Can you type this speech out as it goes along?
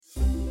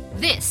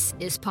This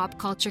is Pop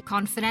Culture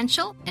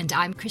Confidential, and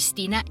I'm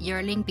Christina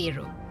Yerling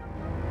Biru.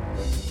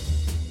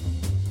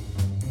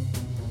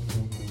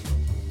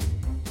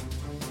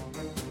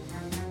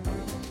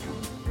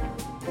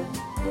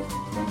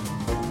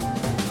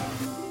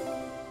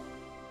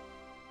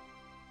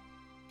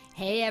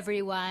 Hey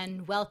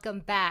everyone, welcome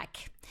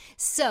back.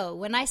 So,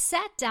 when I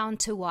sat down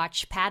to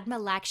watch Padma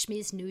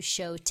Lakshmi's new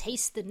show,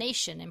 Taste the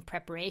Nation, in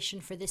preparation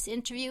for this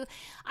interview,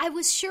 I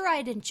was sure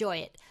I'd enjoy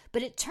it,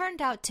 but it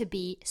turned out to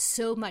be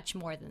so much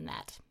more than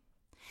that.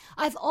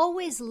 I've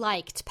always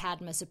liked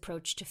Padma's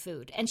approach to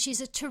food, and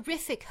she's a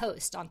terrific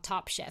host on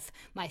Top Chef,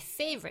 my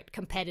favorite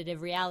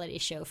competitive reality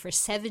show for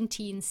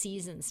 17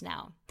 seasons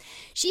now.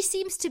 She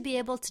seems to be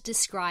able to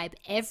describe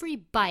every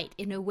bite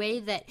in a way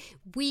that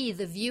we,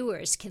 the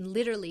viewers, can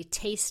literally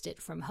taste it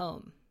from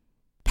home.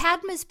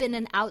 Padma's been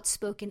an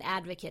outspoken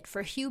advocate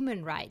for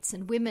human rights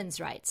and women's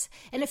rights,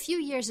 and a few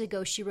years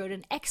ago she wrote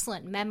an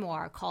excellent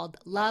memoir called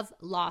Love,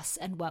 Loss,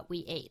 and What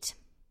We Ate.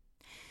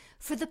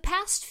 For the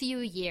past few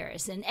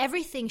years, in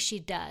everything she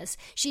does,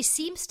 she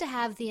seems to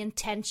have the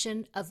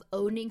intention of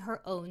owning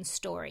her own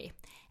story.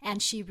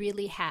 And she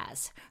really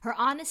has. Her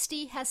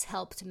honesty has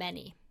helped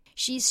many.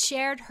 She's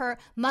shared her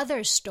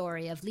mother's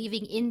story of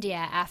leaving India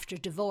after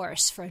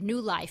divorce for a new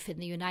life in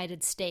the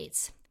United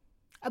States.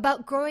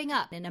 About growing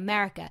up in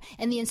America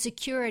and the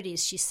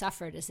insecurities she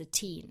suffered as a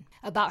teen.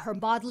 About her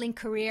modeling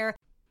career,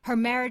 her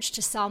marriage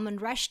to Salman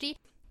Rushdie,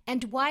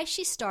 and why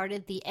she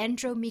started the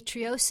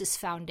Endometriosis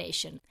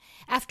Foundation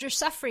after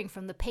suffering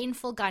from the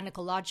painful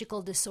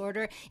gynecological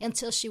disorder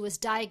until she was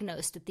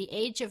diagnosed at the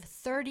age of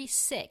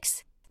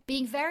 36,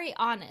 being very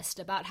honest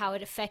about how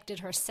it affected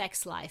her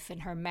sex life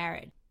and her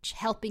marriage,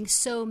 helping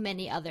so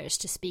many others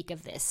to speak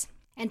of this.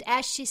 And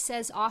as she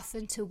says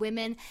often to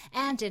women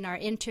and in our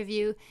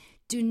interview,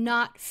 do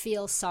not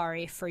feel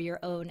sorry for your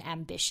own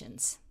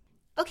ambitions.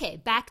 Okay,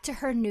 back to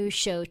her new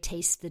show,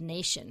 Taste the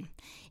Nation.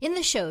 In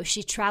the show,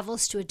 she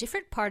travels to a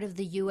different part of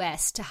the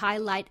U.S. to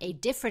highlight a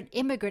different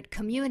immigrant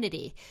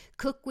community,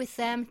 cook with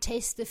them,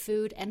 taste the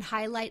food, and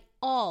highlight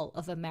all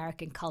of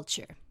American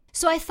culture.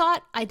 So I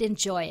thought I'd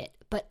enjoy it,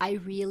 but I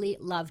really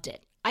loved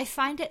it. I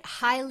find it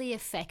highly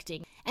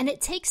affecting, and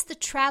it takes the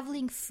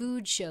traveling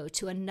food show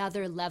to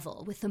another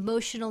level with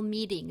emotional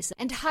meetings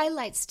and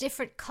highlights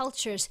different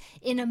cultures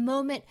in a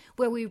moment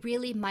where we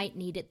really might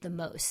need it the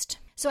most.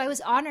 So I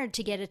was honored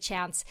to get a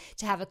chance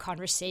to have a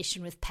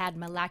conversation with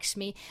Padma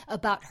Lakshmi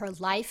about her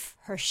life,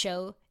 her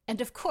show,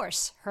 and of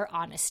course, her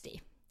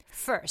honesty.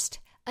 First,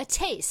 a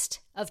taste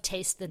of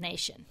Taste the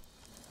Nation.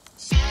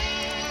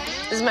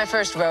 This is my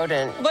first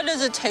rodent. What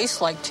does it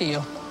taste like to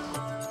you?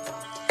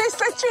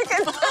 Tastes like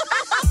chicken.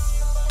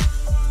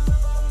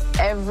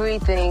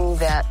 Everything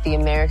that the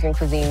American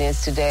cuisine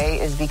is today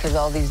is because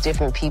all these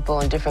different people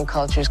and different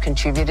cultures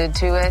contributed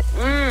to it.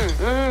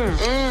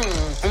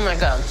 Oh my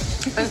God.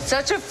 It's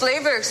such a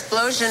flavor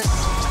explosion.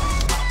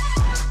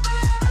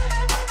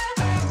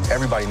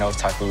 Everybody knows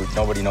Thai food.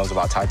 Nobody knows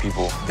about Thai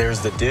people. There's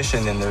the dish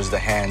and then there's the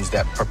hands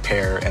that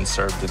prepare and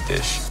serve the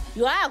dish.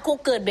 You are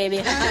cook good,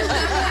 baby.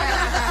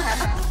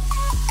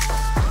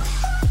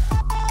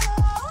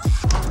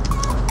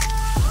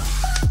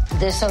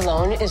 This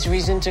alone is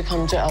reason to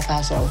come to El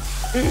Paso.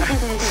 Yeah,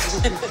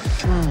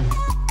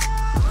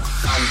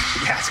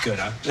 it's good,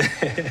 huh?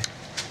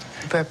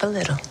 Burp a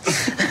little.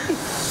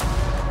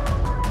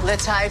 The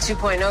Thai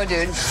 2.0,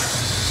 dude.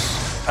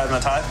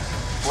 Padma Thai?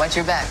 Watch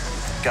your back.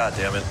 God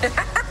damn it.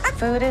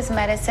 Food is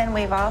medicine.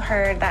 We've all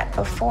heard that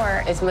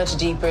before. It's much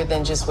deeper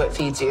than just what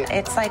feeds you.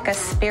 It's like a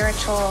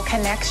spiritual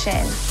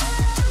connection.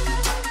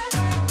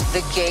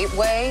 The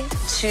gateway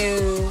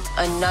to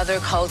another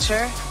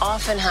culture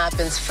often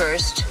happens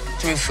first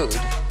through food.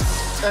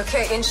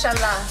 Okay,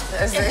 inshallah.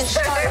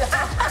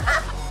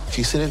 If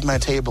you sit at my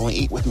table and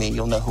eat with me,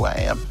 you'll know who I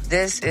am.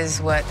 This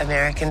is what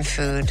American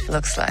food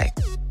looks like.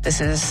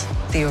 This is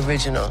the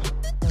original.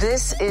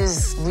 This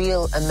is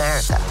real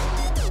America.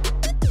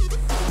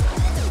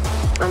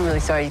 I'm really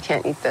sorry you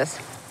can't eat this.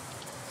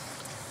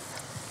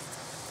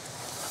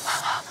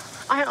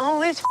 I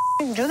always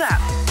do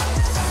that.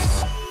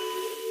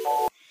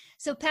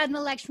 So Padma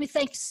Lakshmi,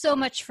 thanks so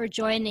much for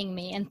joining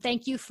me, and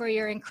thank you for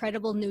your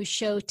incredible new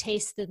show,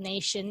 Taste the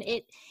Nation.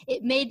 It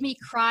made me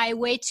cry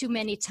way too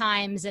many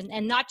times,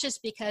 and not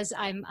just because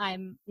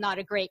I'm not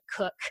a great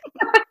cook,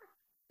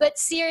 but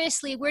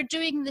seriously, we're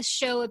doing this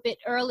show a bit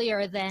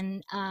earlier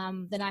than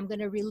I'm going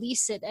to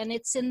release it, and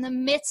it's in the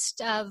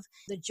midst of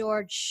the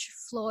George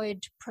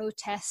Floyd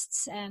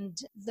protests and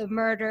the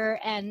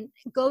murder, and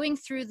going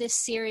through this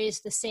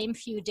series the same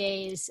few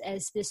days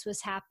as this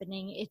was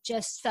happening, it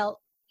just felt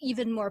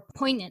even more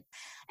poignant.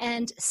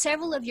 And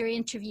several of your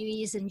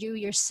interviewees and you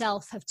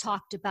yourself have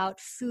talked about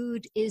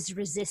food is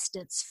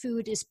resistance,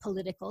 food is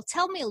political.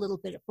 Tell me a little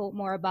bit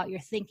more about your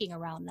thinking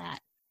around that.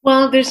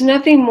 Well, there's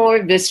nothing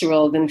more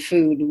visceral than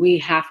food. We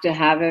have to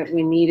have it.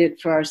 We need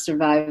it for our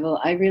survival.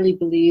 I really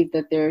believe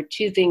that there are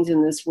two things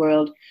in this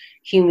world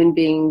human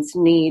beings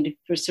need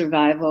for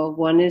survival.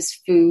 One is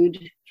food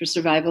for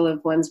survival of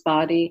one's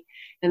body,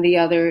 and the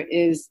other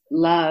is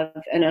love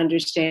and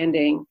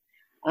understanding.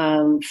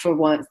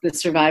 for the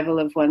survival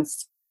of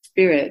one's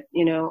spirit,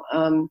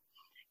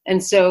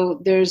 and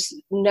so there's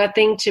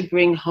nothing to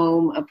bring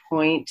home a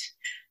point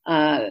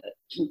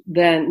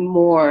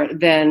more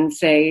than,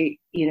 say,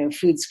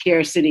 food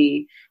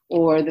scarcity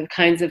or the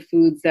kinds of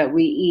foods that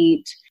we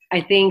eat.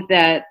 I think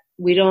that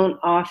we don't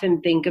often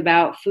think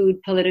about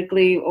food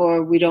politically,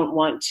 or we don't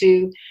want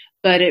to,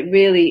 but it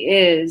really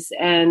is.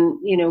 And,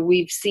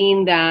 we've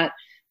seen that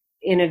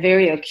in a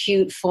very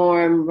acute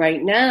form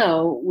right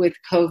now with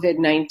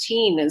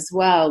COVID-19 as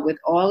well, with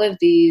all of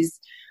these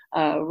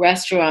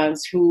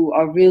restaurants who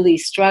are really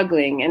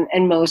struggling.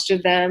 And most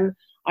of them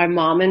are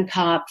mom and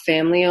pop,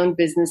 family-owned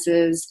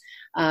businesses.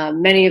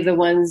 Many of the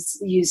ones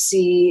you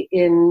see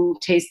in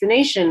Taste the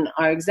Nation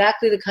are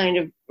exactly the kind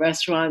of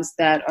restaurants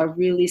that are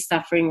really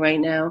suffering right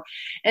now.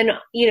 And,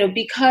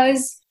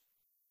 because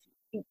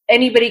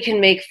anybody can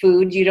make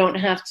food, you don't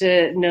have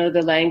to know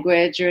the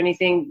language or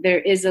anything. There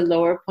is a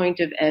lower point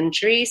of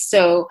entry.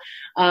 So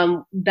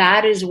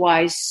that is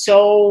why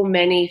so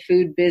many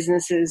food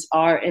businesses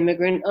are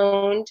immigrant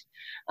owned.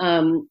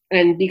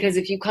 And because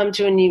if you come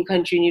to a new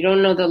country and you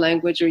don't know the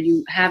language, or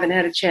you haven't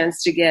had a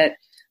chance to get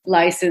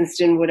licensed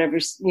in whatever,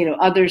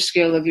 other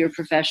skill of your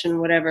profession,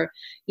 whatever,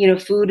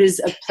 food is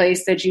a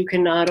place that you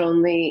can not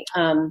only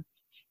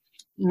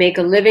make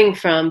a living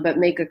from, but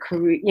make a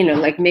career,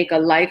 make a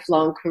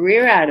lifelong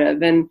career out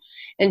of. And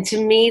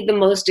to me, the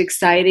most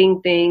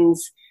exciting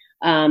things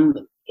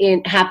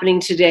happening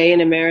today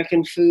in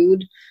American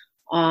food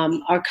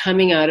are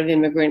coming out of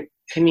immigrant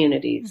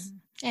communities. Mm-hmm.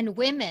 And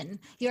women,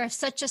 you have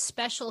such a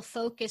special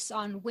focus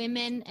on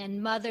women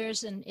and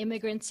mothers and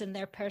immigrants and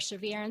their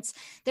perseverance.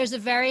 There's a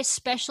very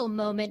special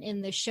moment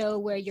in the show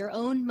where your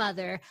own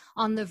mother,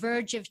 on the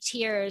verge of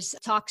tears,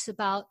 talks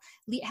about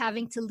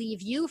having to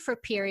leave you for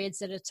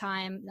periods at a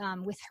time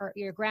with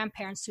your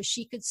grandparents so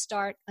she could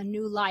start a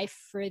new life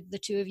for the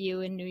two of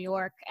you in New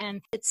York.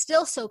 And it's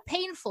still so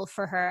painful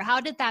for her.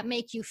 How did that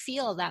make you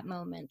feel, that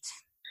moment?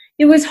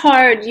 It was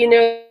hard,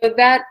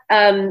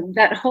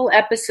 that whole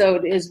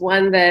episode is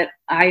one that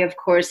I, of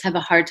course, have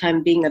a hard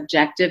time being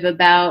objective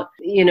about,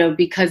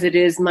 because it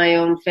is my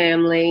own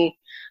family.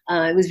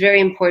 It was very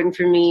important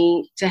for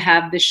me to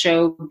have the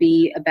show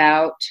be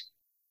about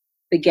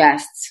the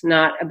guests,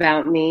 not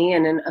about me.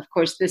 And in, of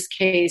course, this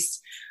case,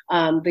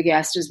 the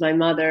guest is my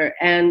mother.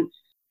 And,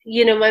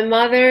 my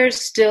mother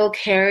still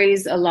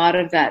carries a lot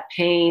of that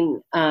pain.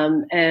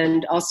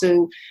 And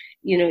also,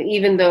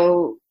 even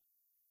though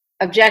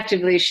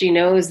objectively, she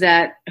knows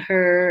that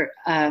her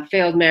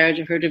failed marriage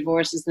or her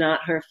divorce is not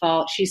her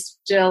fault, she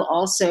still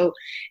also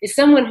is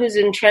someone who's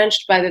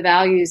entrenched by the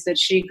values that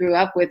she grew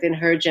up with in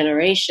her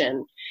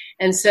generation.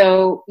 And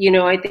so,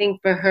 I think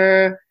for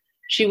her,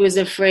 she was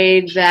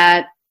afraid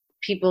that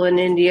people in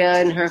India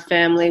and her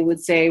family would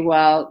say,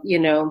 well,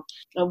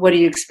 what do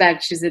you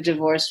expect? She's a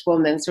divorced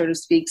woman, sort of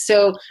speak.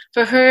 So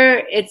for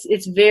her,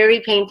 it's very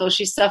painful.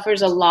 She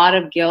suffers a lot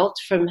of guilt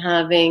from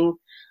having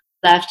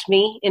left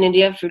me in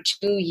India for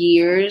 2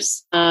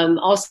 years.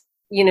 Also,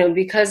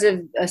 because of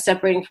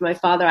separating from my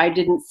father, I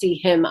didn't see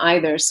him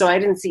either. So I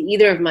didn't see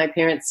either of my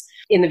parents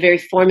in the very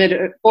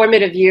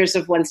formative years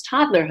of one's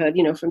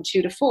toddlerhood, from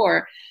 2 to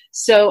 4.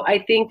 So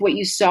I think what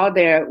you saw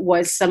there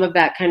was some of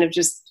that kind of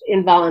just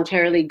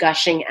involuntarily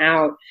gushing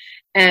out.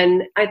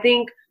 And I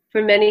think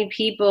for many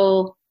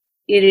people,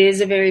 it is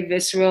a very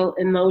visceral,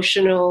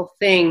 emotional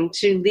thing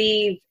to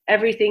leave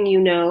everything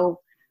your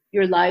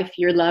life,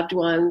 your loved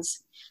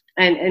ones,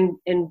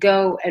 and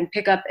go and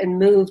pick up and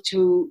move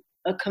to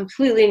a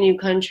completely new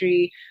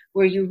country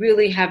where you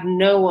really have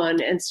no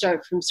one and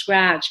start from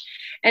scratch.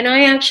 And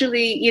I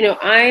actually,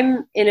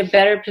 I'm in a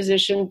better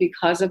position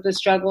because of the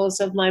struggles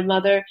of my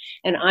mother,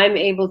 and I'm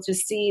able to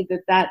see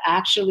that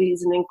actually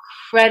is an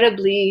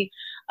incredibly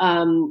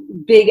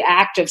big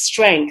act of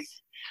strength,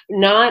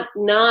 not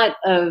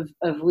of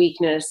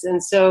weakness.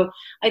 And so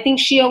I think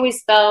she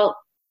always felt,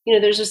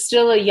 there's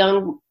still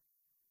a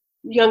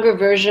younger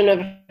version of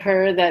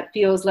her that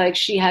feels like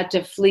she had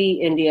to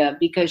flee India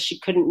because she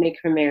couldn't make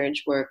her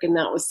marriage work, and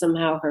that was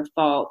somehow her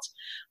fault,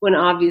 when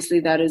obviously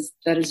that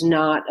is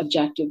not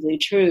objectively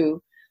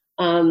true.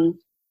 And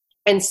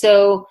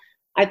so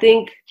I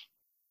think,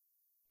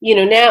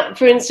 now,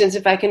 for instance,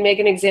 if I can make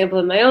an example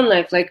of my own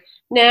life, like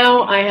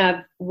now I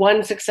have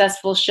one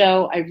successful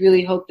show. I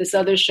really hope this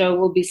other show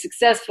will be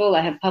successful.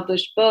 I have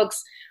published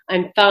books.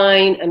 I'm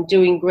fine. I'm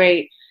doing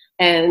great.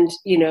 And,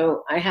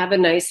 I have a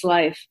nice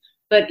life.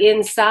 But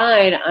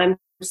inside, I'm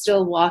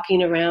still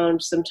walking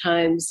around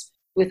sometimes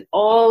with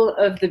all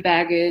of the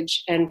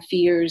baggage and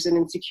fears and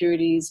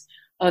insecurities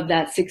of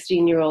that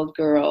 16-year-old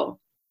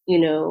girl,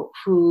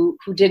 who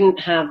didn't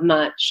have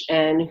much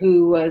and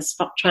who was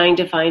trying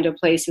to find a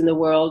place in the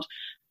world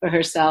for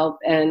herself,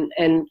 and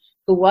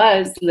who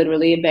was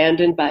literally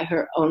abandoned by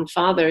her own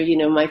father.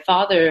 My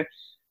father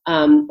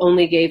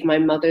only gave my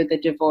mother the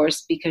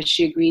divorce because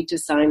she agreed to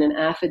sign an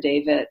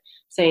affidavit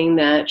saying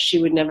that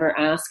she would never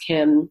ask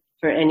him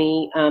for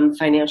any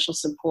financial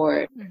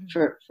support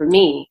for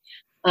me.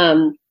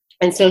 And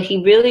so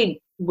he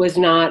really was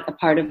not a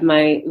part of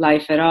my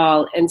life at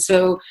all. And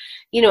so,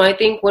 I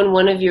think when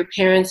one of your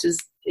parents is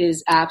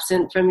is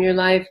absent from your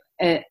life,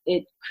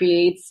 it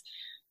creates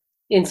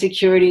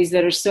insecurities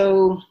that are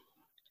so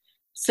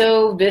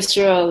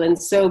visceral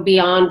and so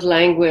beyond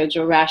language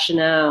or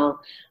rationale.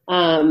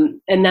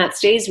 And that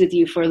stays with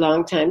you for a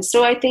long time.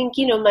 So I think,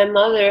 my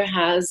mother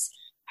has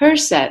her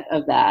set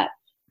of that.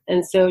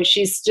 And so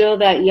she's still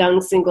that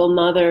young single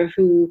mother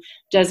who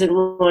doesn't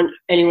want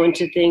anyone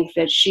to think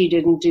that she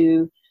didn't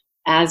do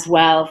as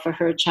well for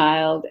her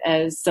child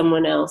as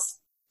someone else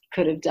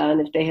could have done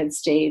if they had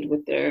stayed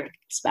with their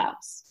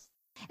spouse.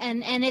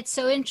 And it's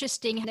so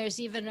interesting. There's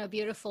even a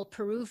beautiful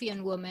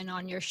Peruvian woman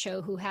on your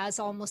show who has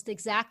almost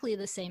exactly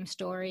the same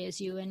story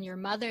as you and your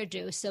mother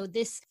do. So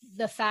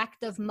the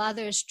fact of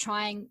mothers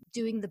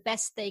doing the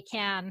best they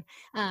can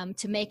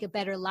to make a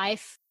better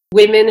life.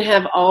 Women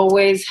have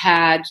always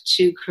had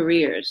two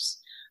careers.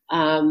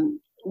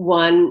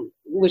 One,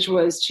 which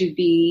was to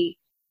be,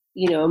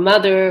 a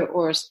mother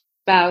or a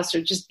spouse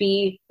or just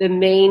be the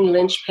main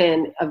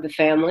linchpin of the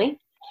family.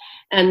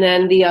 And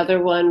then the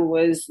other one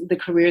was the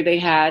career they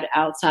had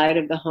outside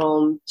of the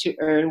home to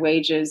earn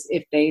wages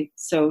if they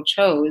so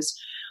chose.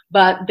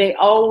 But they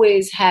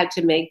always had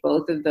to make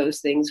both of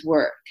those things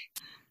work.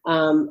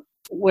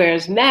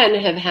 Whereas men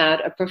have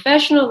had a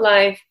professional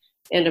life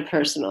and a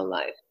personal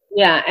life.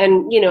 Yeah.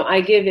 And,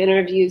 I give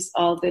interviews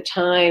all the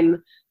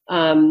time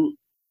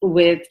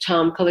with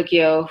Tom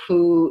Colicchio,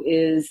 who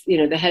is,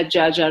 the head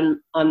judge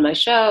on my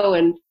show.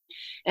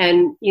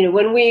 And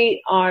when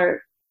we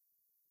are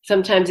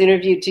sometimes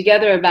interviewed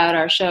together about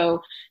our show,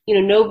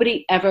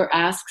 nobody ever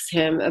asks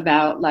him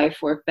about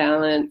life-work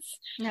balance.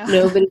 No.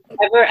 Nobody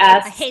ever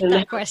asks I hate him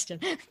that question.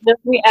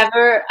 Nobody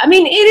ever,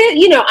 it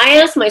is,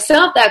 I ask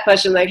myself that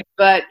question,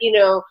 but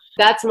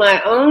that's my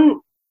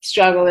own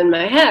struggle in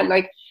my head.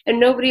 And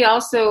nobody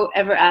also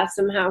ever asks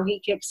him how he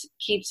keeps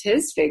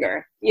his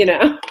figure,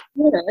 Yeah.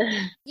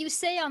 You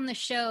say on the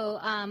show,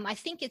 I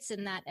think it's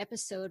in that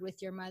episode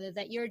with your mother,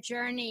 that your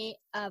journey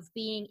of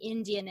being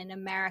Indian in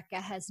America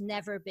has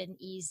never been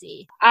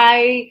easy.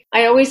 I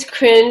always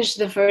cringed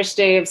the first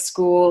day of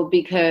school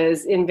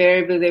because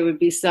invariably there would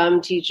be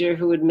some teacher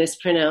who would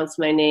mispronounce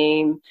my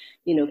name,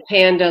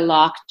 Panda,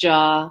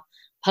 Lockjaw,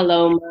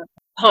 Paloma,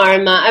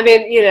 Parma.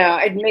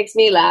 It makes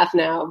me laugh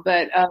now,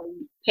 but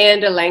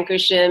Panda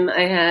Lancashire.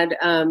 I had.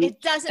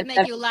 It doesn't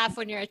make you laugh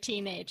when you're a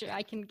teenager.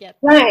 I can get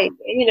that. Right.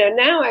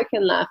 Now I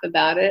can laugh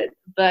about it,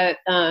 but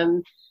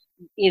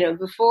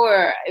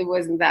before it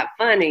wasn't that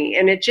funny,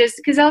 and it just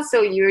because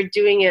also you're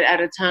doing it at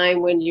a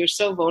time when you're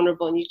so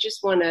vulnerable and you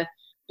just want to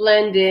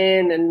blend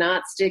in and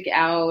not stick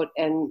out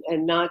and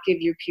not give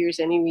your peers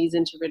any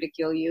reason to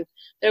ridicule you.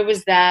 There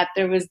was that.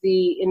 There was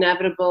the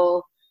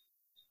inevitable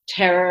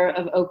terror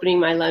of opening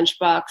my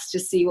lunchbox to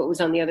see what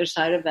was on the other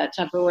side of that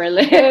Tupperware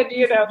lid,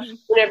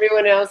 when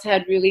everyone else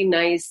had really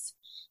nice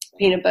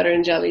peanut butter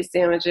and jelly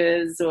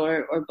sandwiches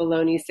or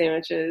bologna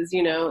sandwiches,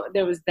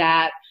 there was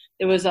that.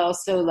 There was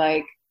also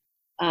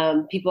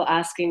people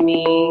asking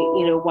me,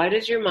 why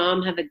does your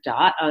mom have a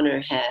dot on her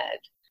head?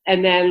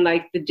 And then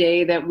the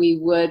day that we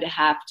would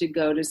have to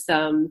go to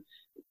some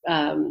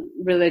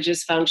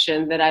religious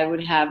function that I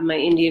would have my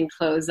Indian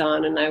clothes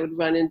on and I would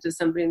run into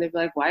somebody and they'd be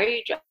like, why are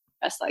you dressed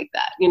like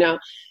that?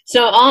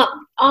 So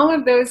all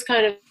of those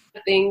kind of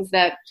things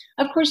that,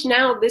 of course,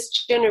 now this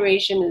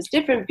generation is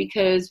different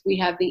because we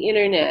have the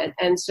internet.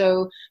 And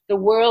so the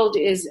world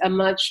is a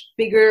much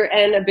bigger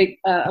and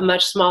a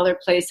much smaller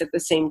place at the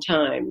same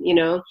time,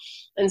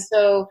 And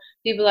so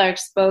people are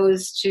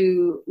exposed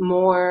to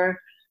more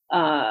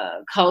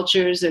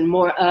cultures and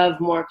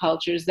more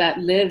cultures that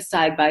live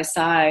side by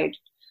side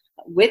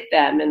with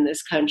them in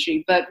this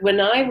country. But when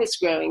I was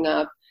growing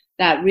up,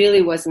 that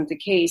really wasn't the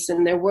case.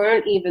 And there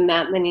weren't even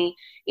that many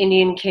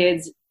Indian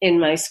kids in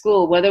my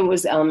school, whether it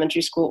was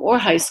elementary school or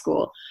high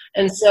school.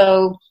 And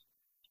so,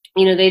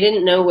 they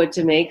didn't know what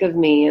to make of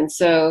me. And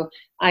so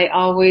I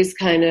always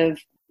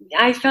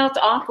I felt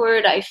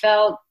awkward. I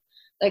felt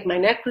like my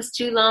neck was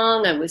too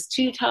long. I was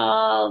too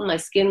tall. My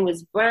skin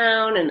was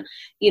brown. And,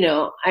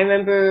 I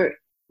remember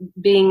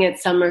being at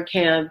summer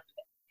camp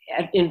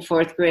in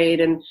fourth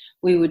grade, and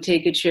we would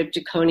take a trip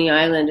to Coney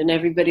Island, and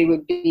everybody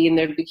would be in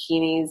their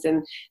bikinis,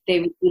 and they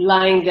would be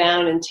lying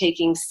down and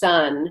taking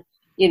sun,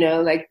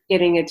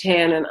 getting a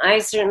tan. And I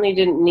certainly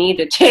didn't need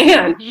a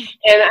tan.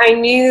 And I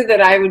knew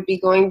that I would be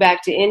going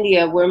back to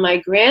India, where my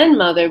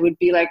grandmother would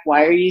be like,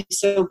 why are you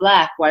so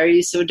black? Why are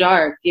you so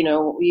dark?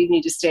 You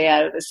need to stay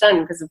out of the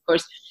sun. Because, of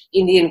course,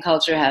 Indian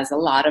culture has a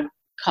lot of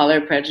color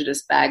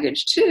prejudice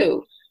baggage,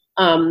 too.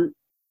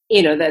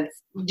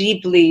 That's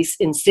deeply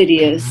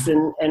insidious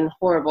and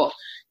horrible.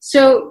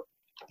 So,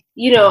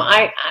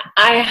 I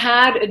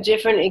had a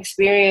different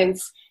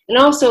experience, and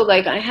also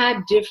I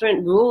had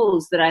different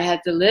rules that I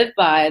had to live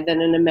by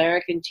than an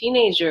American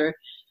teenager,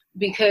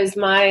 because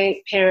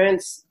my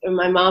parents, or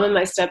my mom and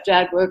my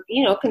stepdad, were,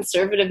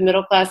 conservative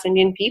middle-class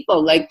Indian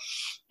people.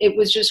 It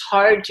was just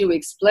hard to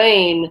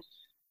explain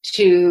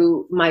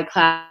to my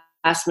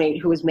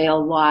classmate who was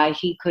male why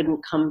he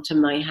couldn't come to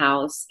my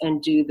house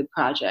and do the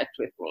project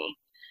with me.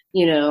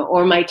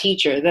 Or my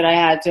teacher, that I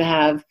had to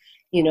have,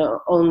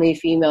 only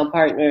female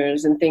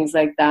partners and things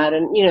like that.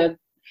 And,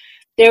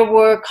 there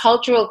were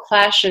cultural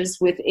clashes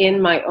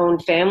within my own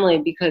family,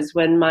 because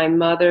when my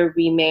mother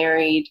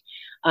remarried,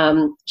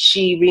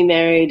 she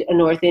remarried a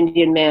North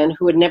Indian man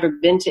who had never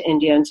been to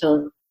India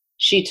until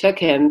she took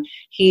him.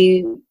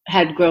 He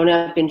had grown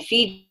up in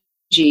Fiji.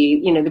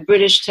 You know, the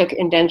British took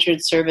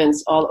indentured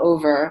servants all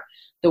over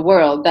the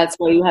world. That's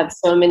why you have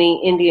so many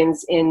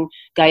Indians in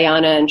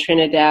Guyana and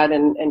Trinidad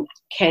and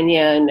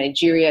Kenya and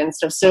Nigeria and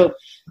stuff.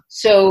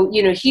 So,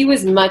 you know, he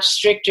was much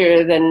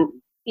stricter than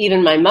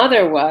even my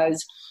mother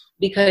was,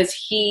 because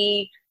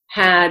he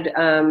had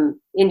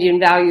Indian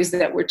values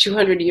that were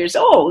 200 years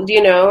old, you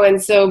know.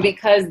 And so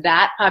because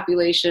that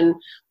population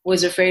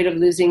was afraid of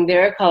losing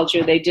their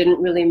culture, they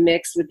didn't really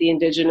mix with the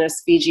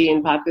indigenous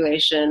Fijian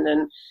population.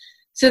 And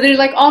so there's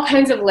like all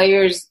kinds of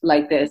layers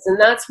like this.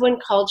 And that's when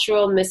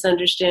cultural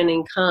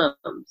misunderstanding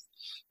comes.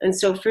 And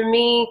so for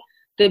me,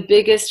 the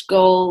biggest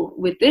goal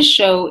with this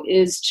show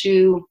is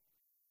to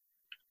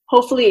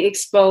hopefully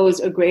expose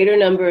a greater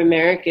number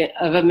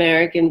of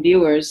American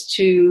viewers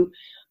to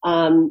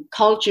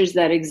cultures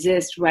that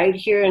exist right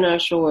here in our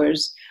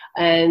shores,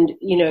 and,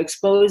 you know,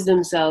 expose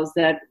themselves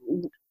that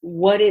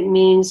what it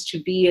means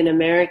to be an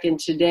American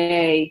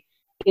today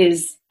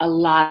is a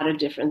lot of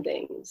different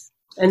things.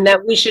 And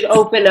that we should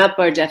open up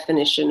our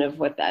definition of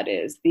what that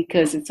is,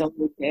 because it's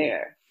only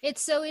there.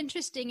 It's so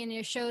interesting in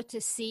your show to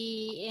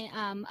see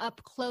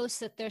up close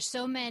that there's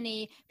so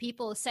many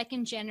people,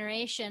 second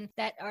generation,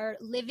 that are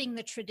living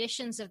the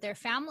traditions of their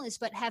families,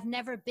 but have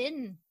never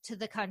been to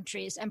the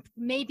countries and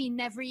maybe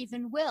never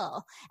even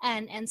will,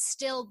 and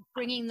still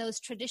bringing those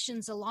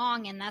traditions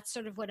along. And that's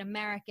sort of what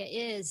America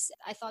is.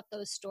 I thought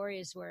those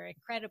stories were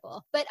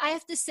incredible. But I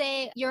have to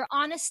say, your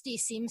honesty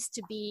seems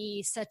to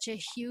be such a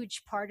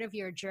huge part of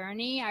your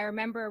journey. I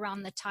remember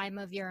around the time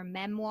of your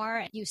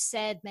memoir, you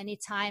said many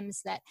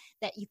times that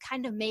you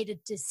kind of made a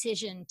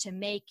decision to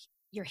make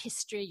your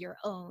history your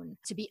own,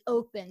 to be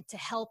open, to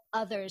help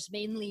others,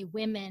 mainly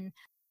women.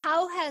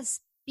 How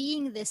has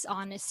being this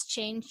honest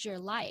changed your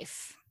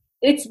life?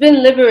 It's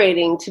been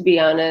liberating, to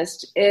be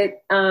honest.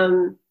 It,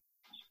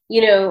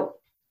 you know,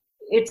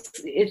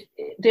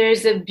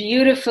 there's a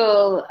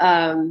beautiful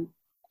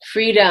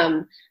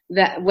freedom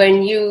that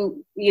when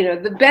you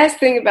know, the best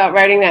thing about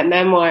writing that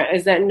memoir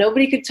is that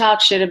nobody could talk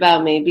shit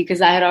about me,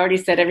 because I had already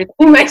said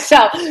everything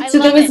myself. So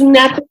there was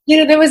nothing, you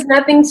know, there was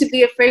nothing to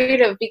be afraid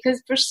of, because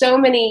for so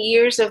many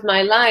years of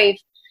my life,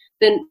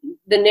 the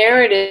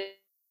narrative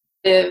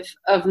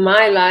of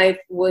my life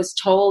was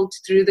told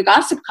through the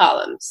gossip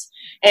columns,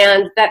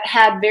 and that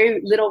had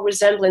very little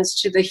resemblance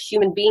to the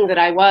human being that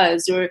I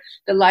was, or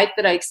the life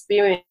that I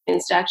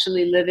experienced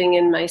actually living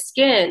in my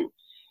skin.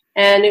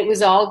 And it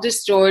was all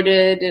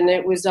distorted, and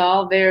it was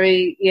all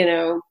very, you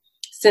know,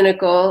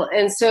 cynical.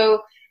 And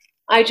so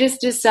I just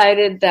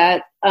decided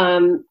that,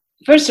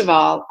 first of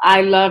all,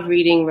 I love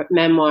reading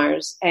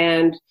memoirs,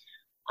 and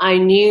I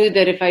knew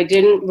that if I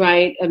didn't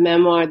write a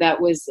memoir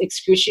that was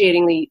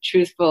excruciatingly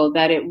truthful,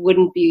 that it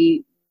wouldn't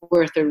be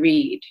worth a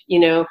read. You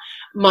know,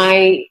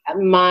 my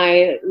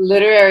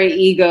literary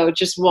ego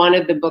just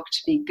wanted the book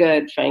to be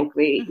good,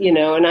 frankly, you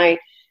know, and I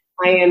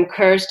am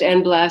cursed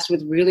and blessed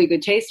with really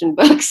good taste in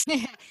books.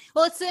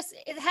 Well,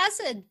 it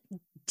has a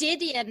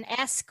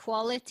Didion-esque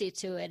quality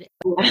to it.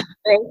 Yeah,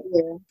 thank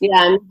you. Yeah,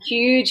 I'm a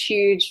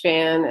huge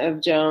fan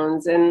of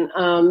Jones. And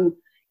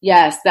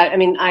yes,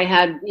 I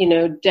had, you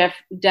know,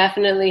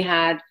 definitely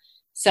had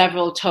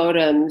several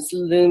totems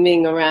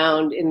looming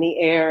around in the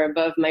air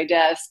above my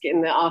desk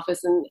in the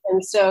office.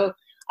 And so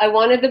I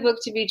wanted the book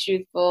to be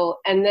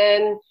truthful. And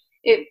then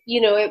it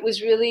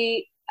was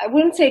really, I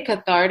wouldn't say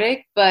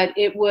cathartic, but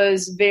it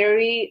was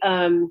very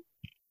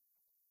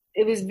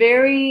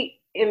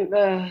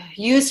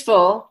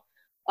useful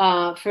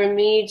for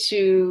me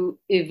to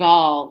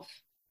evolve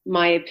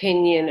my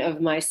opinion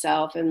of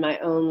myself and my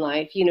own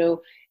life. You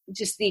know,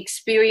 just the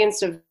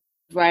experience of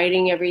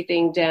writing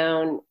everything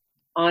down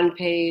on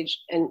page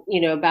and,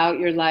 you know, about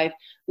your life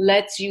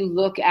lets you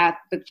look at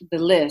the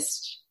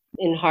list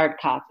in hard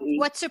copy.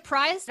 What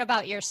surprised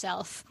about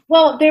yourself?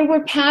 Well, there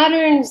were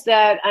patterns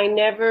that I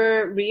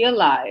never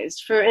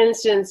realized. For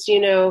instance, you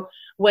know,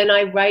 when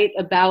I write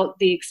about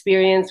the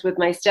experience with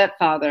my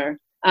stepfather,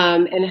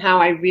 and how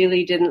I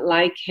really didn't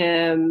like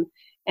him.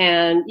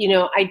 And, you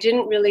know, I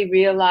didn't really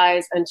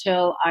realize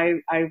until I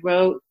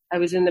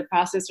was in the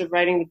process of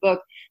writing the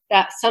book,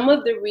 that some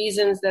of the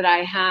reasons that I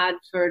had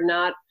for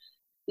not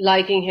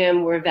liking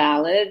him were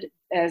valid,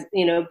 as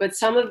you know, but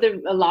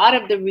a lot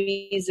of the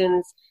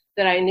reasons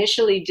that I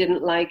initially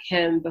didn't like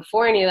him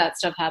before any of that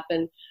stuff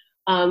happened,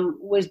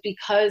 was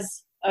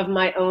because of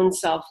my own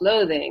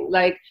self-loathing.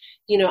 Like,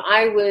 you know,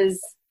 I was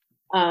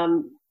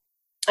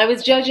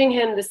judging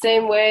him the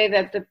same way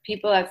that the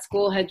people at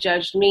school had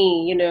judged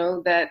me, you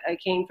know, that I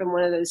came from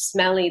one of those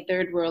smelly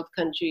third world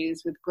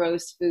countries with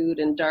gross food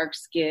and dark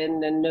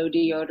skin and no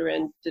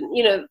deodorant and,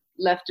 you know,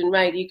 left and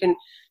right. You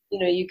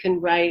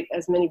can write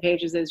as many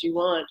pages as you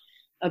want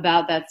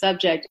about that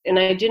subject. And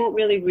I didn't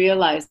really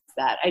realize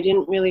that. I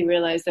didn't really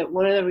realize that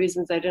one of the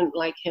reasons I didn't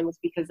like him was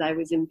because I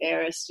was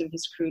embarrassed of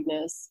his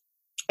crudeness.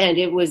 And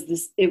it was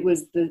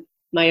the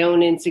my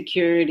own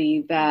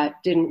insecurity that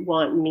didn't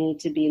want me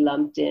to be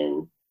lumped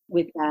in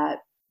with that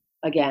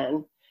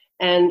again.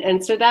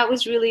 And so that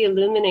was really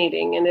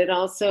illuminating. And it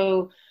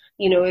also,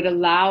 it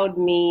allowed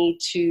me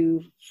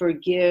to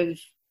forgive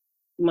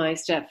my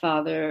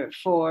stepfather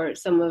for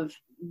some of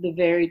the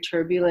very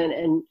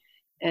turbulent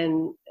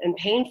and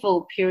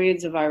painful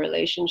periods of our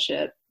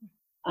relationship.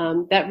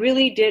 That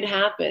really did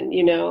happen,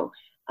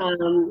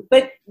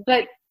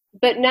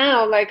 but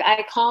now, like,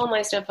 I call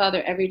my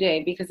stepfather every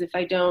day, because if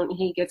I don't,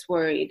 he gets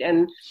worried.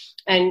 And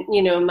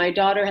my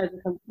daughter has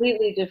a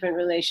completely different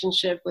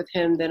relationship with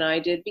him than I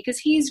did, because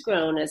he's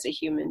grown as a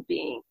human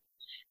being.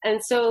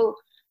 And so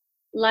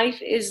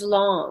life is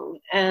long,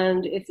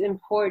 and it's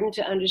important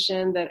to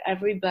understand that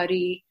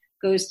everybody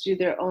goes through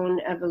their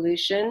own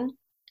evolution.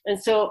 And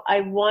so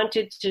I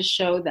wanted to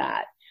show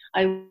that.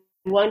 I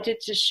wanted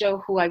to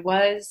show who I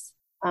was,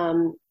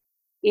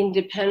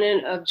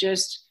 independent of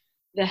just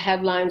the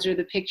headlines or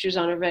the pictures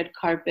on a red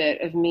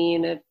carpet of me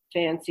in a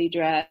fancy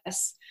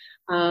dress.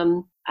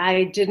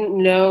 I didn't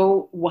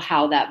know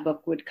how that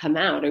book would come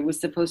out. It was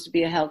supposed to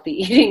be a healthy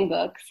eating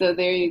book. So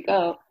there you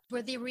go.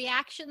 Were the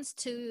reactions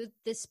to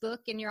this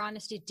book, in your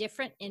honesty,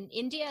 different in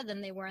India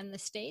than they were in the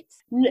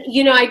States?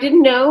 I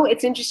didn't know.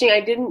 It's interesting. I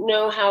didn't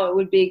know how it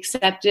would be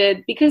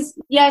accepted, because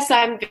yes,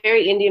 I'm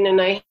very Indian,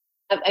 and I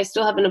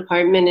still have an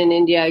apartment in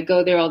India. I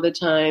go there all the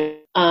time.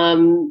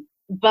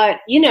 But,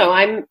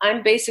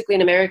 I'm basically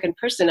an American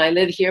person. I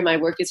live here. My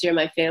work is here,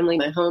 my family,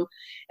 my home.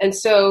 And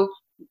so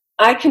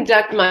I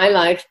conduct my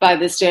life by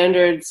the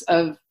standards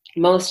of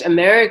most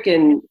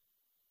American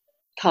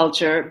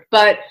culture,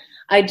 but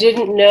I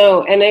didn't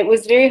know. And it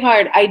was very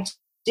hard. I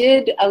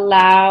did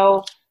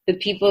allow the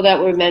people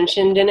that were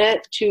mentioned in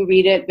it to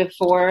read it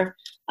before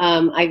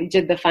I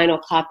did the final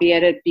copy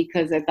edit,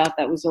 because I thought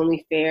that was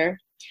only fair.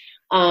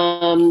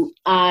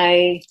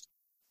 I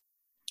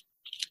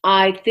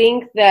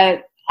think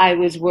that I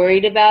was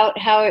worried about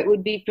how it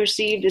would be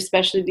perceived,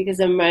 especially because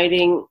I'm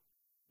writing,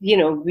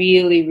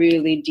 really,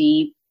 really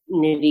deep,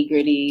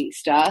 nitty-gritty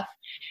stuff.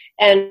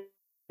 And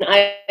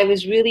I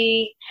was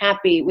really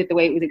happy with the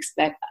way it was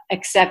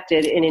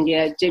accepted in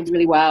India. It did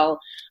really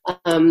well.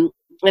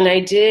 And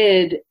I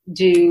did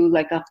do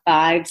like a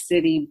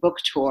 5-city book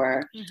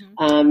tour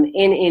in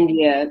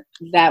India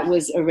that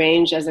was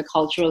arranged as a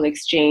cultural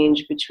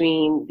exchange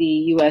between the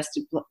U.S.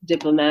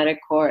 Diplomatic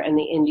Corps and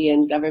the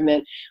Indian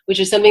government, which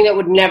is something that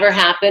would never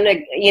happen,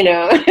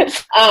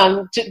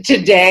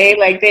 today.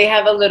 Like, they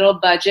have a little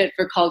budget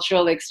for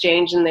cultural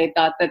exchange, and they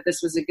thought that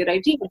this was a good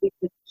idea.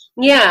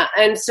 Yeah,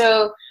 and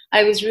so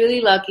I was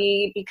really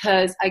lucky,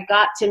 because I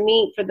got to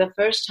meet for the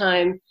first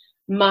time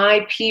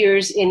my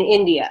peers in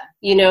India,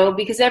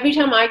 because every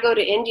time I go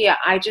to India,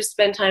 I just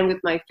spend time with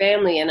my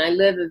family, and I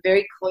live a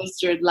very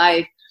cloistered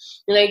life.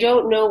 And I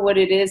don't know what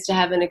it is to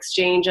have an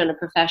exchange on a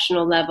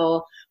professional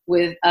level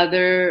with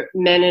other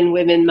men and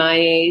women my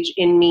age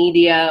in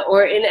media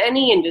or in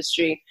any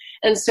industry.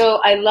 And so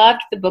I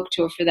loved the book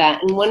tour for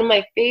that. And one of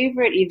my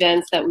favorite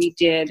events that we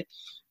did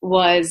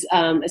was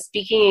a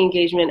speaking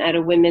engagement at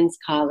a women's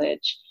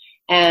college.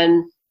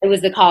 And it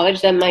was the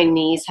college that my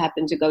niece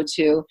happened to go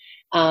to.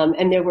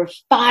 And there were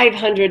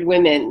 500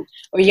 women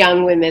or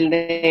young women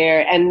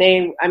there. And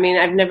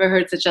I've never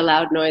heard such a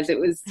loud noise. It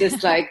was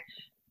just like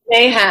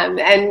mayhem.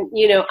 And,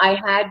 I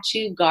had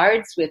 2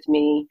 guards with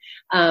me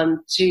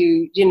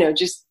to,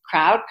 just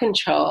crowd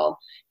control.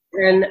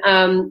 And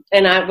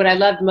what I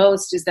loved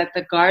most is that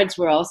the guards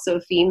were also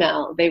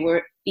female. They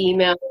were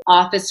female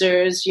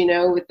officers,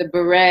 with the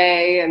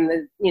beret and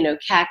the,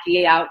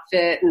 khaki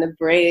outfit and the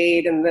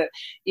braid and the,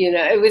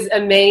 it was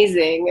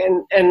amazing.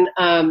 And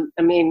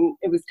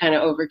it was kind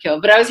of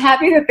overkill, but I was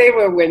happy that they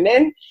were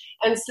women.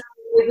 And so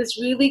it was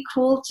really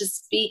cool to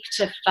speak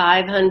to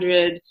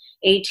 500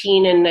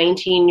 18 and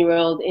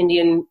 19-year-old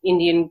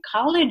Indian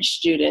college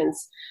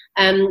students.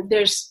 And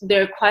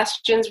their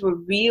questions were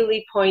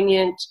really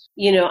poignant.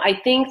 I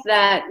think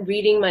that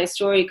reading my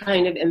story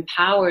kind of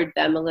empowered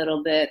them a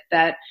little bit,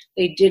 that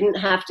they didn't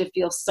have to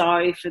feel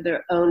sorry for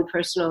their own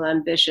personal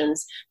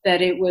ambitions,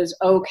 that it was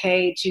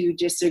okay to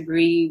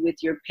disagree with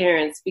your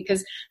parents,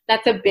 because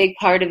that's a big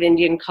part of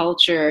Indian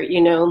culture,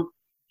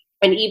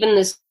 And even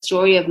the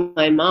story of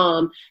my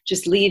mom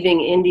just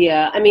leaving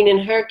India. In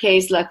her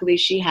case, luckily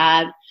she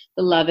had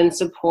the love and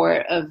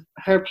support of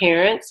her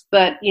parents,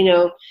 but,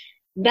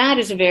 that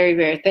is a very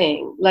rare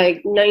thing.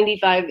 Like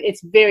 95,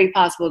 it's very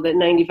possible that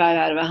 95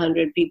 out of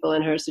 100 people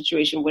in her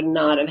situation would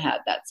not have had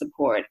that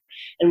support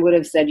and would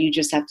have said, you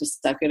just have to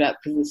suck it up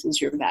because this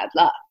is your bad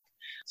luck.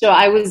 So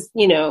I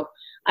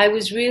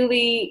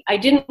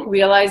didn't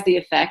realize the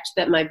effect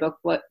that my book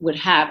would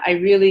have. I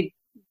really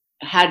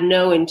had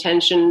no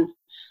intention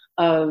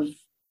of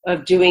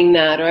doing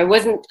that, or I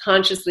wasn't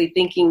consciously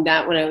thinking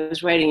that when I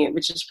was writing it,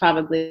 which is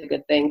probably a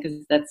good thing,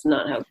 because that's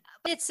not how.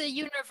 It's a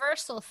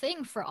universal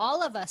thing for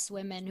all of us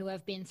women who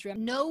have been through.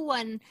 No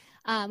one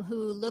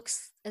who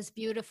looks as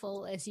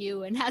beautiful as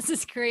you and has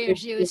this career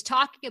as you is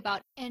talking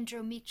about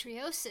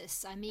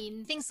endometriosis. I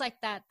mean, things like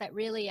that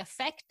really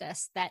affect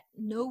us that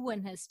no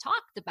one has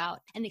talked about,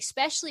 and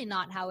especially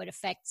not how it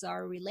affects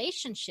our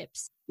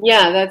relationships.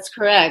 Yeah, that's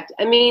correct.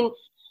 I mean,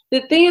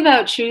 the thing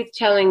about truth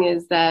telling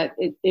is that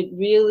it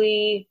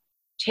really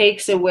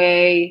takes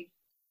away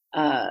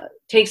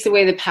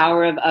the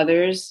power of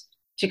others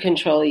to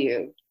control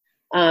you.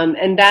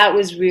 And that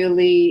was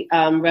really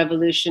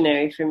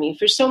revolutionary for me.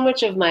 For so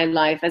much of my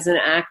life as an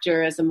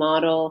actor, as a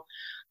model,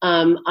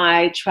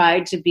 I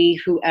tried to be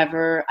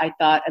whoever I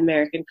thought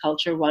American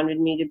culture wanted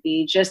me to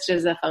be, just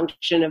as a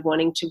function of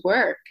wanting to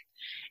work.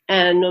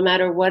 And no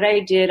matter what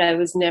I did, I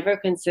was never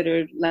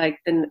considered like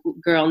the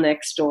girl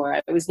next door.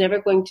 I was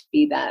never going to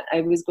be that. I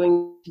was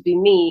going to be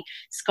me,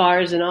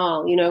 scars and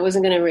all. You know, I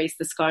wasn't going to erase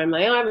the scar in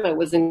my arm. I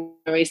wasn't going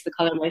to erase the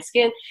color of my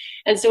skin.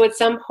 And so at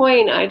some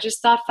point, I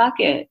just thought, fuck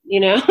it,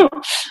 you know.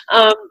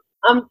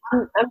 I'm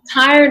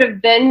tired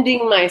of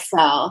bending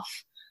myself.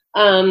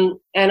 And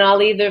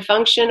I'll either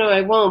function or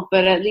I won't,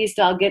 but at least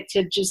I'll get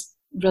to just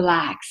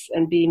relax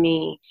and be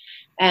me.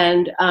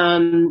 And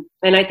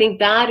I think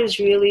that is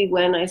really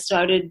when I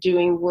started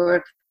doing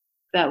work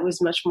that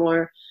was much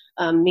more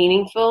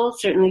meaningful,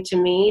 certainly to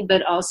me,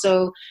 but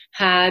also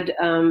had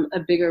a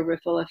bigger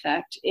ripple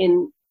effect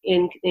in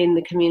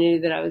the community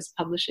that I was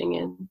publishing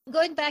in.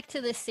 Going back to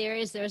the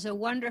series, there's a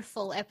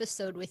wonderful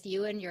episode with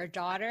you and your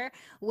daughter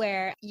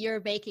where you're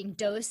baking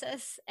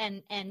dosas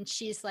and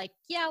she's like,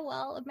 yeah,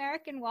 well,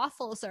 American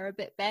waffles are a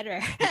bit better.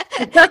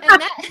 I thought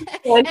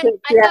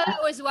it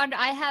was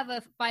wonderful. I have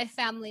my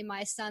family,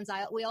 my sons,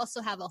 we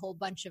also have a whole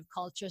bunch of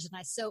cultures, and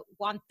I so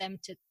want them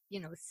to, you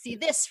know, see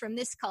this from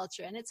this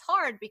culture. And it's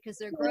hard because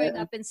they're growing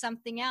up in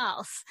something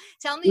else.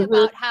 Tell me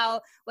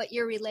about what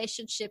your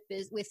relationship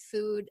is with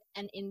food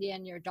and India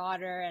and your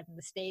daughter and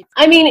the States.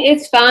 I mean,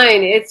 it's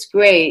fine. It's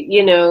great.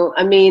 You know,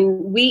 I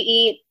mean, we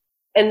eat,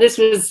 and this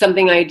was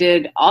something I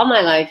did all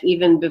my life,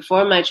 even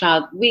before my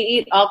child, we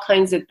eat all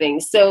kinds of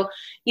things. So,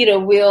 you know,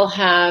 we'll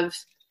have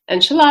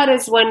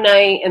enchiladas one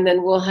night, and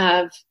then we'll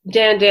have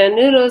dan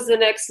noodles the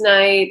next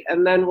night,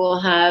 and then we'll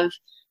have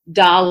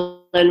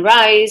dal and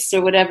rice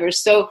or whatever.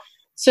 So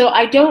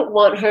I don't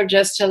want her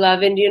just to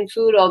love Indian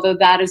food, although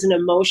that is an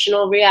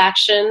emotional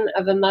reaction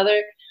of a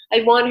mother.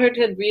 I want her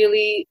to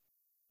really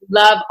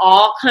love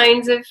all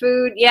kinds of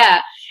food.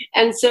 Yeah.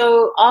 And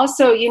so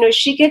also, you know,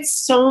 she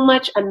gets so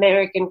much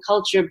American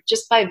culture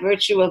just by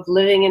virtue of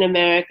living in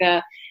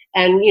America.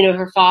 And, you know,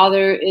 her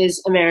father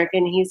is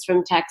American. He's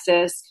from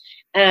Texas.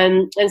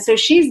 And so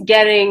she's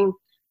getting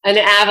an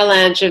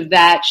avalanche of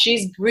that.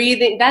 She's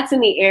breathing, that's in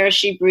the air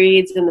she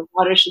breathes and the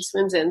water she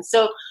swims in.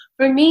 So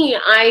for me,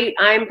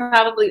 I'm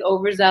probably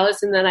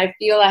overzealous in that I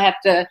feel I have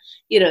to,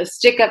 you know,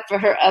 stick up for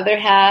her other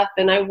half,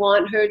 and I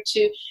want her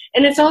to,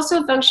 and it's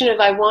also a function of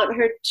I want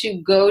her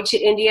to go to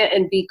India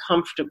and be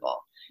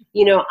comfortable.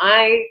 You know,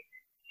 I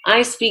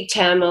speak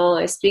Tamil,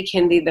 I speak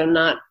Hindi, though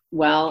not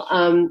well.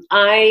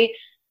 I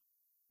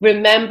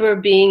remember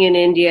being in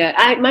India.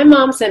 My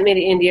mom sent me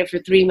to India for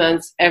 3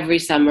 months every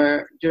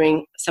summer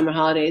during summer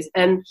holidays,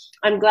 and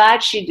I'm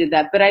glad she did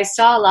that. But I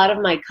saw a lot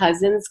of my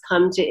cousins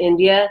come to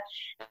India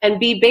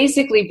and be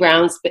basically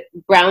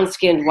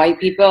brown-skinned white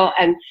people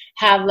and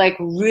have like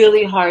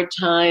really hard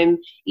time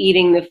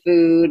eating the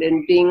food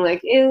and being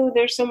like, ew,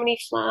 there's so many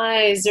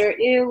flies, or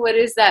ew, what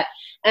is that?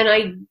 And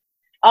I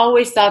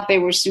always thought they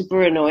were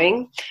super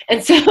annoying.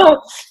 And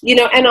so, you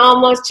know, and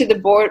almost to the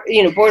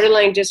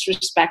borderline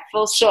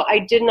disrespectful. So I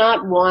did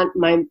not want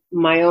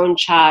my own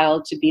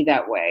child to be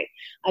that way.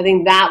 I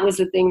think that was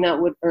the thing that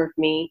would irk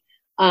me.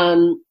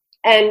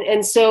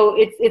 And so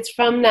it's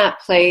from that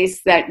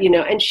place that, you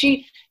know, and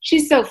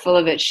she's so full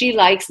of it. She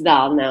likes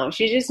dal now.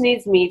 She just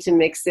needs me to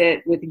mix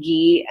it with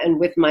ghee and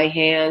with my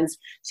hands.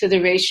 So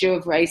the ratio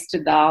of rice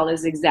to dal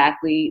is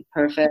exactly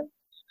perfect.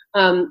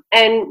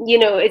 And, you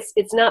know,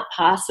 it's not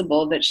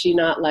possible that she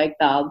not like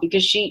dal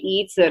because she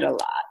eats it a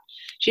lot.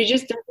 She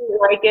just doesn't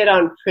like it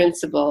on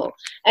principle.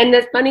 And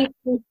the funny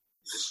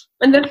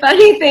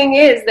thing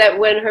is that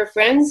when her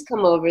friends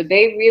come over,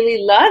 they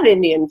really love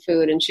Indian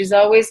food. And she's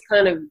always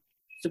kind of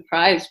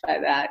surprised by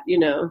that, you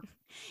know.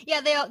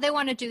 Yeah, they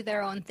want to do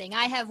their own thing.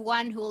 I have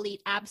one who will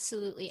eat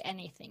absolutely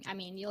anything. I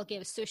mean, you'll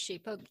give sushi,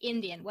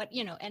 Indian,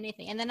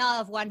 anything. And then I'll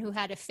have one who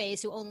had a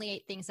phase who only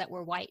ate things that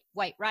were white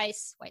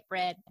rice, white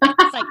bread.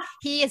 It's like,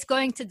 he is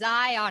going to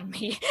die on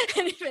me.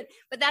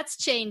 But that's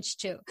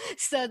changed too.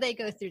 So they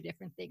go through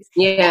different things.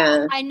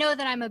 Yeah. I know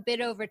that I'm a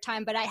bit over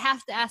time, but I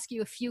have to ask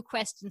you a few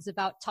questions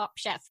about Top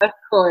Chef. Of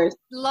course.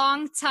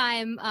 Long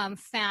time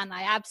fan.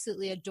 I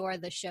absolutely adore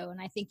the show.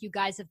 And I think you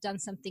guys have done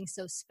something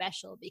so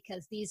special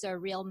because these are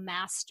real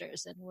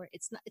masters. And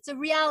it's a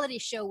reality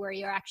show where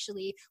you're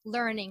actually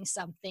learning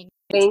something.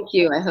 Thank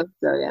you. I hope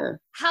so, yeah.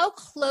 How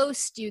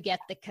close do you get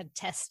the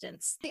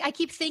contestants? I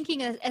keep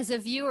thinking as a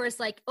viewer, it's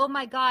like, oh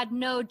my God,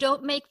 no,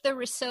 don't make the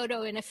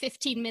risotto in a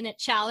 15-minute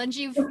challenge.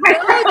 You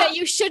know that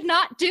you should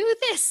not do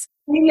this.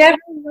 We never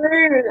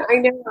learn.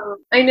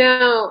 I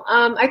know.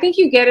 I think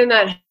you get in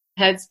that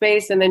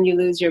headspace and then you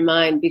lose your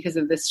mind because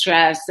of the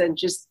stress and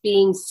just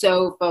being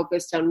so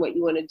focused on what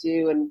you want to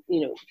do and,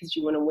 because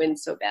you want to win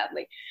so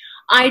badly.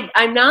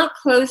 I'm not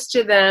close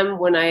to them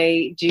when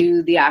I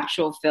do the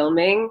actual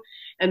filming,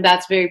 and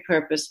that's very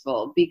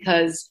purposeful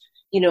because,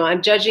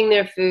 I'm judging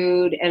their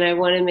food and I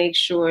want to make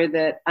sure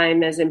that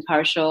I'm as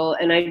impartial,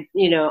 and I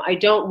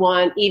don't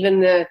want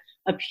even the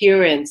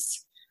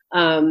appearance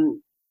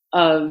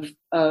of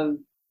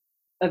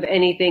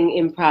anything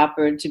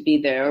improper to be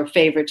there or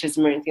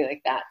favoritism or anything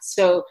like that.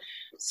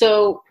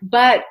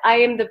 But I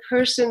am the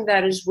person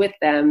that is with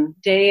them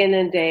day in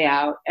and day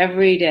out,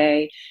 every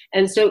day.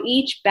 And so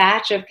each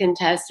batch of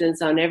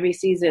contestants on every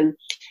season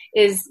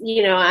is,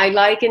 I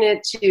liken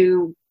it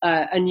to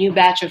a new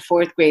batch of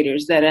fourth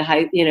graders that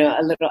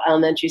a little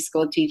elementary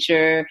school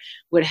teacher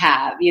would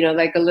have,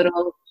 like a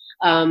little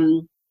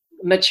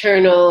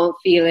maternal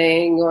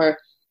feeling, or,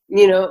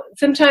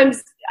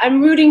 sometimes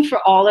I'm rooting for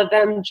all of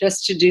them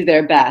just to do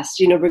their best,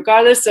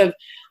 regardless of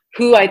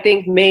who I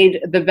think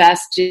made the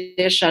best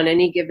dish on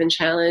any given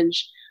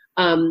challenge.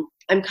 I'm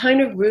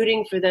kind of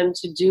rooting for them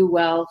to do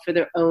well for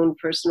their own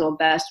personal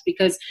best,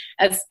 because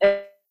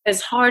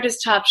as hard as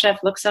Top Chef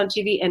looks on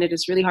TV, and it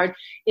is really hard,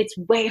 it's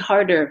way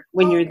harder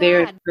when you're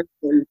there in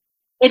person.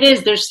 It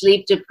is. They're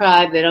sleep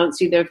deprived. They don't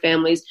see their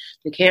families.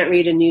 They can't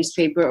read a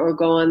newspaper or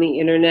go on the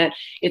internet.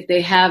 If they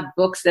have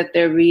books that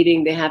they're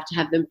reading, they have to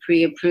have them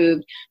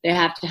pre-approved. They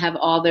have to have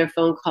all their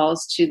phone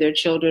calls to their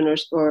children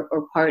or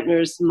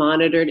partners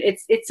monitored.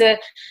 It's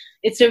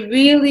a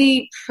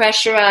really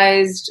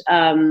pressurized,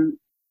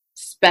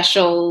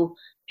 special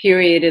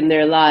period in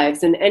their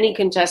lives. And any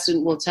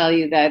contestant will tell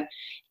you that,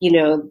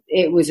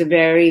 it was a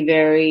very,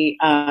 very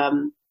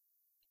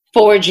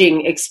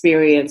forging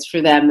experience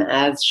for them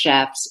as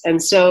chefs.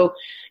 And so,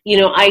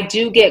 I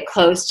do get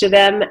close to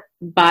them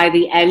by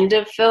the end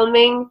of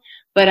filming,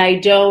 but I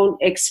don't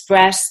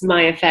express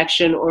my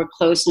affection or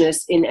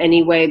closeness in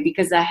any way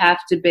because I have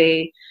to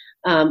be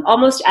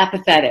almost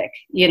apathetic,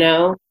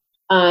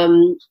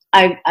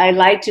 I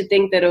like to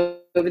think that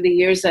over the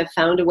years I've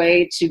found a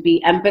way to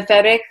be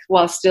empathetic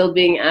while still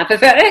being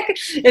apathetic,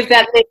 if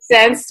that makes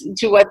sense,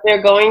 to what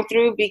they're going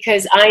through,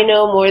 because I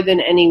know more than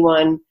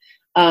anyone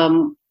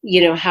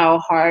how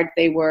hard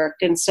they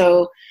worked. And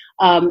so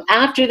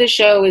after the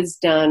show is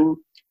done,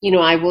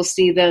 I will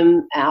see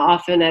them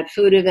often at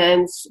food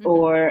events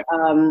or,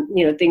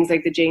 things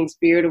like the James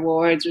Beard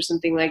Awards or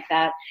something like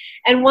that.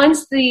 And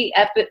once the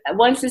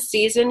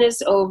season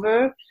is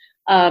over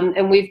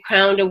and we've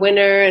crowned a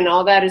winner and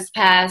all that is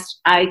passed,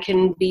 I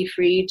can be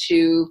free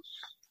to,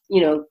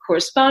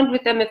 correspond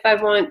with them if I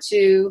want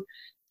to,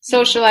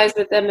 socialize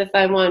with them if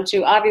I want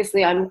to.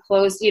 Obviously, I'm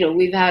close.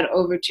 We've had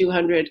over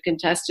 200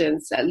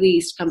 contestants at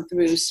least come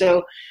through,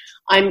 so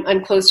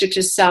I'm closer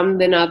to some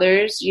than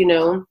others.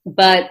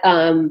 But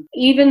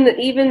even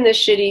the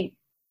shitty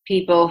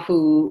people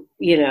who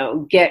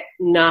get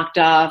knocked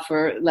off,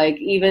 or like,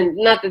 even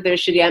not that they're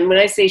shitty. When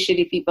I say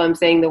shitty people, I'm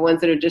saying the ones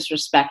that are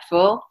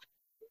disrespectful.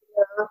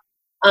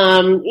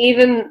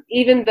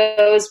 Even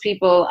those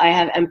people I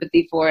have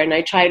empathy for, and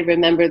I try to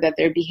remember that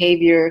their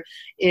behavior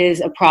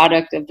is a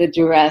product of the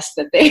duress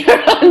that they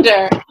are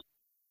under.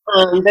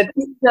 That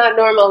this is not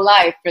normal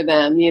life for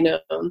them,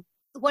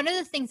 One of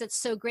the things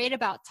that's so great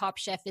about Top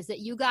Chef is that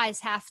you guys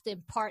have to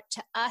impart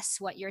to us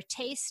what you're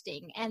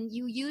tasting, and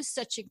you use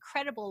such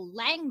incredible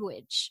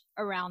language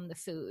around the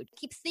food. I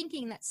keep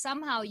thinking that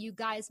somehow you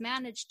guys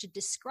managed to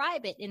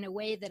describe it in a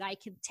way that I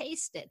can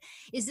taste it.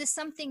 Is this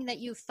something that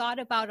you've thought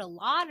about a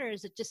lot, or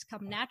does it just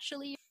come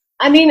naturally?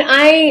 I mean,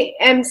 I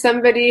am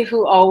somebody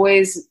who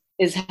always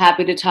is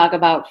happy to talk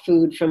about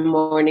food from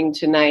morning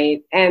to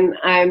night, and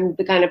I'm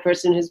the kind of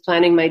person who's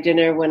planning my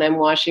dinner when I'm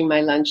washing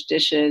my lunch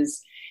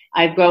dishes.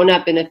 I've grown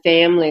up in a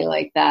family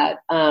like that.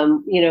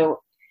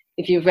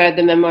 If you've read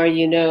the memoir,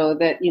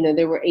 that,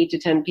 there were 8 to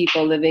 10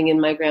 people living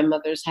in my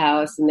grandmother's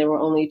house and there were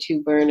only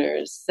 2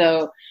 burners.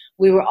 So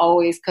we were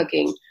always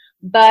cooking.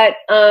 But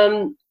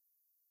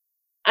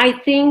I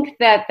think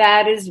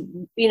that is,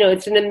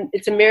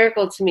 it's a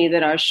miracle to me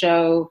that our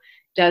show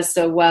does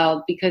so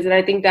well, because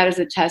I think that is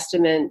a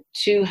testament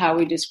to how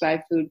we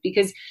describe food.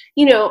 Because,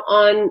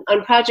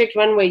 on Project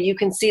Runway, you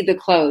can see the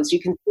clothes.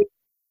 You can see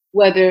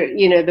whether,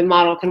 the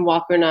model can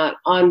walk or not.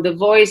 On The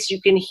Voice,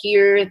 you can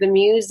hear the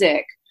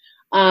music.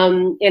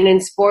 And in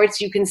sports,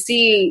 you can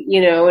see,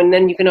 and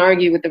then you can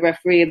argue with the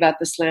referee about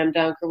the slam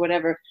dunk or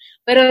whatever.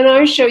 But on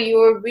our show, you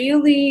are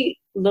really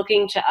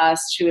looking to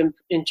us to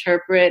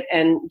interpret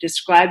and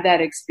describe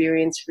that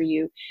experience for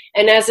you.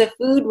 And as a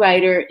food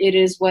writer, it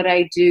is what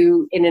I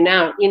do in and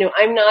out.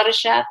 I'm not a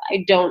chef.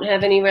 I don't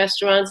have any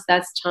restaurants.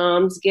 That's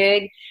Tom's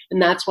gig.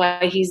 And that's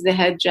why he's the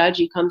head judge.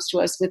 He comes to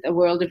us with a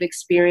world of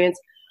experience.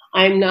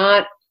 I'm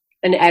not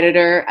an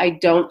editor. I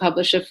don't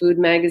publish a food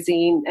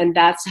magazine. And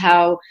that's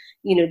how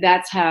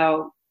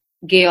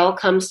Gail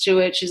comes to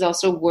it. She's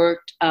also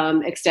worked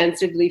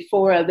extensively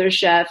for other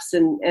chefs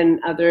and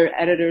other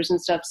editors and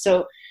stuff.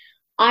 So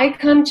I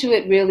come to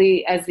it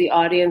really as the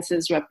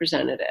audience's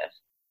representative.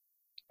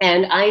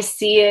 And I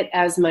see it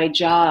as my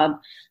job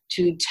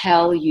to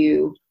tell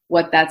you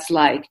what that's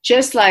like.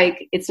 Just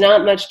like it's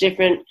not much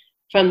different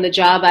from the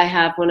job I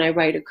have when I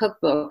write a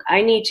cookbook.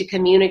 I need to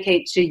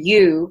communicate to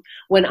you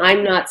when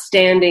I'm not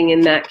standing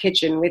in that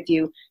kitchen with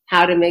you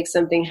how to make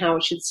something, how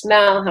it should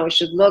smell, how it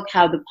should look,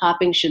 how the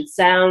popping should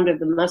sound of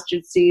the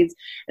mustard seeds,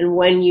 and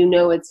when you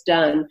know it's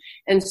done.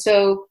 And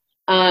so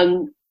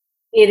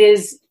it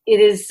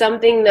is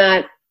something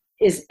that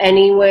is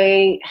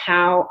anyway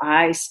how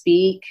I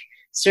speak,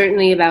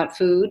 certainly about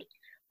food.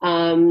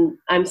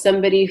 I'm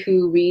somebody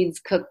who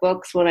reads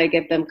cookbooks when I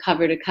get them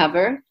cover to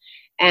cover.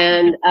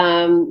 And,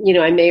 I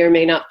may or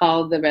may not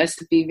follow the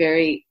recipe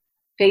very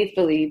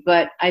faithfully,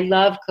 but I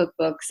love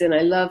cookbooks and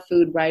I love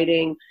food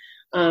writing.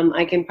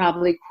 I can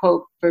probably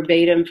quote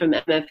verbatim from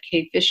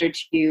MFK Fisher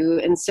to you.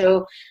 And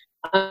so,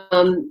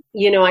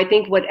 I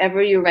think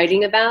whatever you're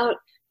writing about,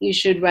 you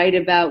should write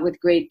about with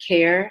great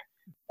care.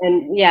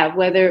 And yeah,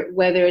 whether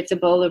it's a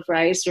bowl of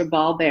rice or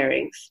ball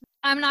bearings.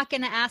 I'm not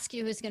going to ask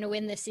you who's going to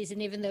win this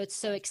season, even though it's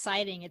so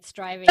exciting. It's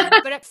driving.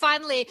 But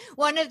finally,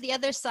 one of the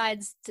other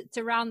sides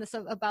to round this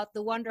up about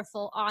the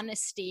wonderful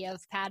honesty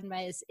of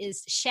Padma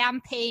is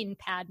champagne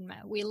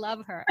Padma. We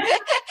love her.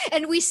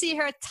 And we see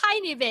her a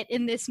tiny bit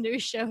in this new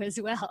show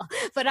as well.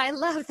 But I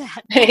love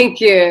that.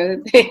 Thank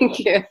you.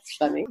 It's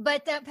funny.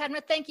 But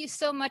Padma, thank you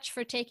so much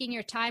for taking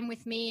your time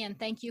with me. And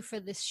thank you for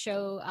this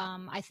show.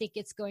 I think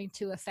it's going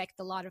to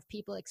affect a lot of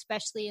people,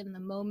 especially in the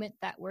moment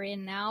that we're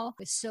in now,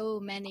 with so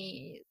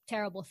many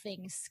terrible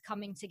things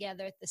coming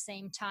together at the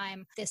same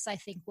time. This, I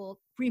think, will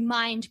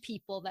remind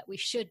people that we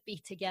should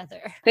be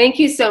together. Thank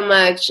you so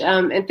much.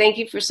 And thank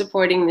you for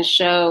supporting the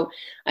show.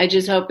 I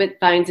just hope it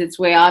finds its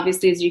way.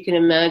 Obviously, as you can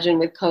imagine,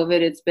 with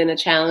COVID, it's been a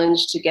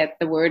challenge to get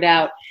the word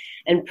out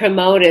and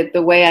promote it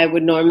the way I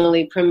would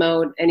normally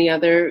promote any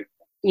other,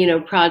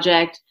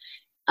 project.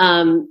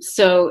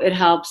 So it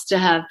helps to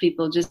have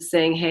people just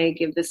saying, hey,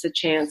 give this a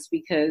chance,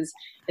 because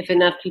if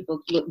enough people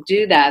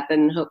do that,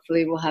 then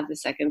hopefully we'll have the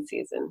second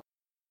season.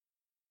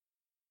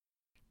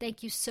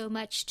 Thank you so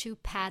much to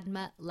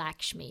Padma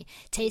Lakshmi.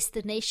 Taste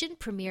the Nation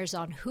premieres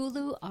on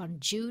Hulu on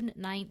June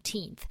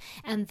 19th.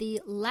 And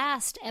the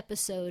last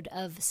episode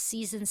of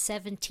season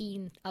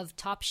 17 of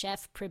Top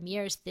Chef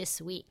premieres this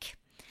week.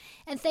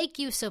 And thank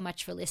you so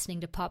much for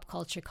listening to Pop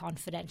Culture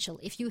Confidential.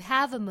 If you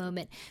have a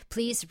moment,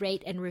 please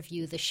rate and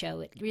review the show.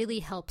 It really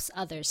helps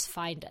others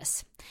find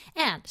us.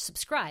 And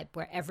subscribe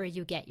wherever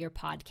you get your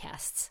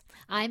podcasts.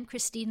 I'm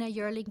Christina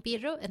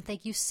Yerling-Biro, and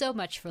thank you so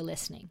much for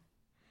listening.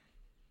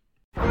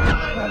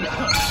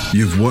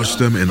 You've watched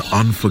them in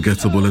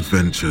unforgettable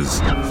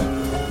adventures,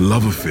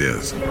 love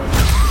affairs,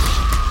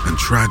 and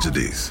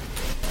tragedies.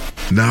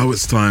 Now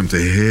it's time to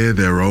hear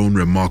their own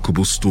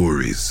remarkable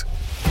stories.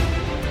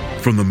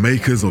 From the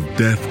makers of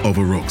Death of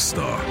a Rock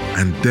Star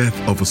and Death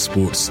of a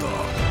Sports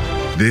Star,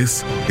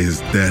 this is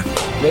Death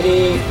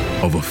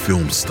of a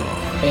Film Star.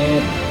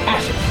 And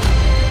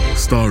action.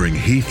 Starring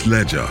Heath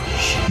Ledger,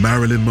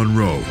 Marilyn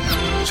Monroe,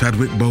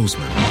 Chadwick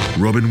Boseman,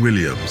 Robin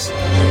Williams,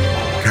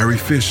 Carrie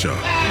Fisher,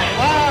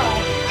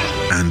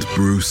 and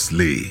Bruce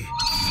Lee.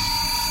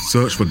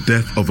 Search for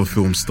Death of a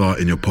Film Star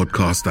in your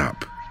podcast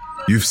app.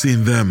 You've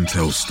seen them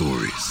tell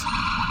stories.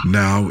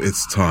 Now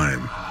it's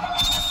time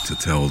to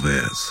tell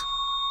theirs.